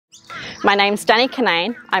My name's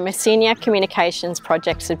Dannii. I'm a Senior Communications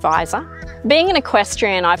Projects Advisor. Being an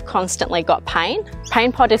equestrian, I've constantly got pain.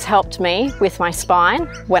 PainPod has helped me with my spine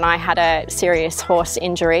when I had a serious horse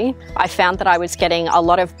injury. I found that I was getting a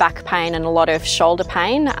lot of back pain and a lot of shoulder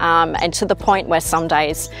pain, and to the point where some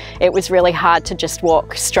days it was really hard to just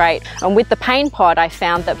walk straight. And with the PainPod, I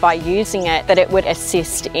found that by using it, that it would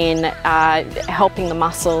assist in helping the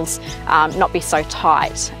muscles not be so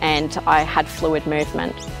tight, and I had fluid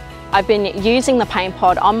movement. I've been using the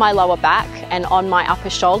PainPod on my lower back and on my upper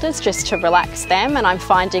shoulders just to relax them, and I'm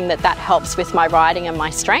finding that that helps with my riding and my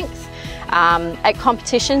strength. At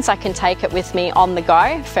competitions, I can take it with me on the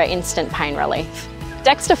go for instant pain relief.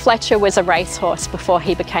 Dexter Fletcher was a racehorse before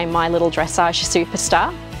he became my little dressage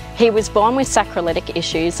superstar. He was born with sacroiliac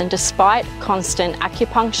issues, and despite constant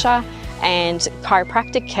acupuncture and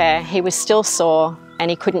chiropractic care, he was still sore and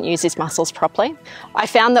he couldn't use his muscles properly. I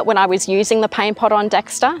found that when I was using the PainPod on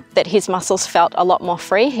Dexter, that his muscles felt a lot more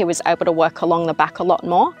free. He was able to work along the back a lot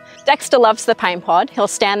more. Dexter loves the PainPod. He'll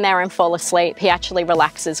stand there and fall asleep. He actually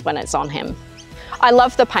relaxes when it's on him. I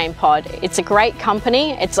love the PainPod. It's a great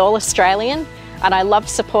company. It's all Australian, and I love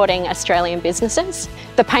supporting Australian businesses.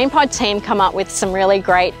 The PainPod team come up with some really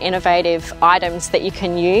great innovative items that you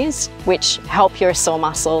can use which help your sore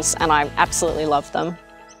muscles, and I absolutely love them.